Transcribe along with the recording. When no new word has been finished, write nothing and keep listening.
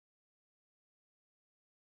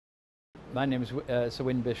My name is Sir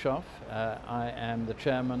Win Bischoff. I am the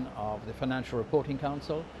chairman of the Financial Reporting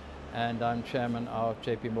Council, and I'm chairman of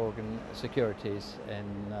JP Morgan Securities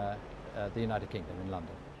in the United Kingdom, in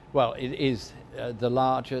London. Well, it is the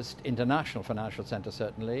largest international financial centre,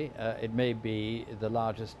 certainly. It may be the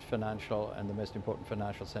largest financial and the most important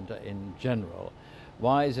financial centre in general.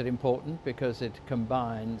 Why is it important? Because it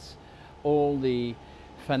combines all the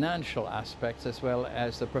financial aspects as well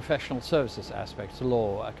as the professional services aspects: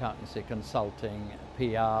 law, accountancy, consulting,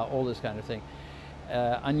 PR, all this kind of thing.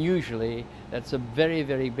 Unusually, that's a very,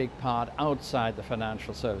 very big part outside the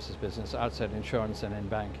financial services business, outside insurance and in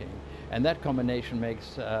banking. And that combination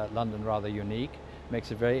makes London rather unique,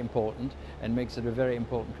 makes it very important, and makes it a very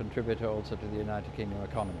important contributor also to the United Kingdom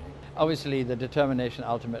economy. Obviously, the determination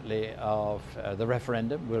ultimately of the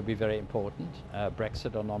referendum will be very important,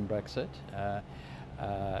 Brexit or non-Brexit.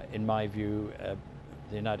 In my view,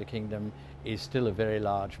 the United Kingdom is still a very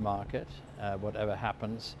large market. Whatever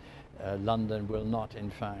happens, London will not, in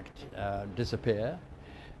fact, disappear.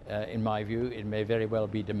 In my view, it may very well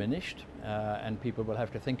be diminished, and people will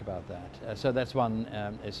have to think about that. So that's one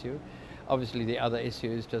issue. Obviously, the other issue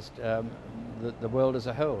is just the world as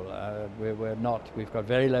a whole. We've got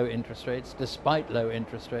very low interest rates. Despite low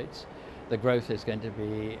interest rates, the growth is going to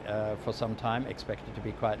be, for some time, expected to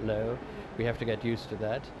be quite low. We have to get used to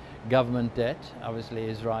that. Government debt, obviously,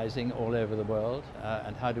 is rising all over the world.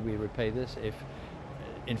 And how do we repay this if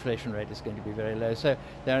inflation rate is going to be very low? So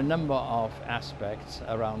there are a number of aspects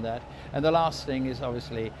around that. And the last thing is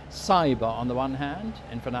obviously cyber on the one hand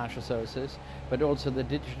in financial services, but also the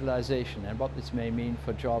digitalization and what this may mean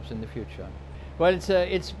for jobs in the future. Well,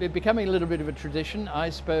 it's becoming a little bit of a tradition. I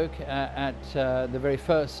spoke at the very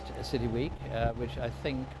first City Week, which I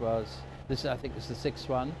think is the sixth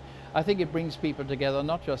one. I think it brings people together,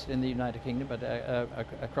 not just in the United Kingdom, but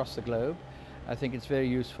across the globe. I think it's very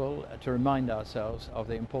useful to remind ourselves of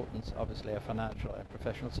the importance, obviously, of financial and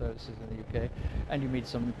professional services in the UK. And you meet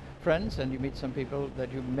some friends and you meet some people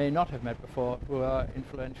that you may not have met before who are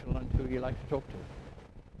influential and who you like to talk to.